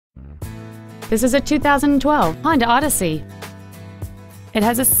This is a 2012 Honda Odyssey. It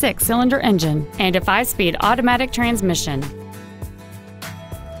has a 6-cylinder engine and a 5-speed automatic transmission.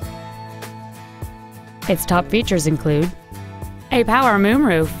 Its top features include a power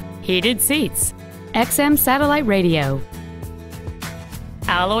moonroof, heated seats, XM satellite radio,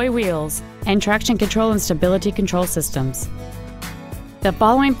 alloy wheels, and traction control and stability control systems. The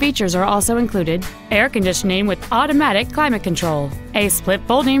following features are also included: air conditioning with automatic climate control, a split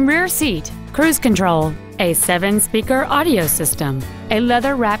folding rear seat, cruise control, a 7-speaker audio system, a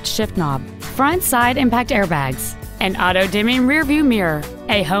leather-wrapped shift knob, front side impact airbags, an auto-dimming rearview mirror,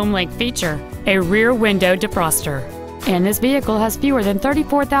 a home link feature, a rear window defroster, and this vehicle has fewer than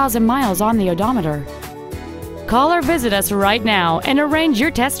 34,000 miles on the odometer. Call or visit us right now and arrange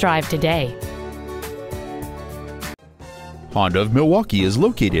your test drive today. Honda of Milwaukee is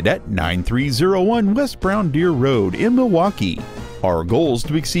located at 9301 West Brown Deer Road in Milwaukee. Our goal is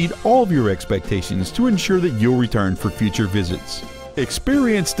to exceed all of your expectations to ensure that you'll return for future visits.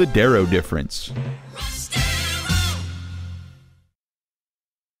 Experience the Darrow difference.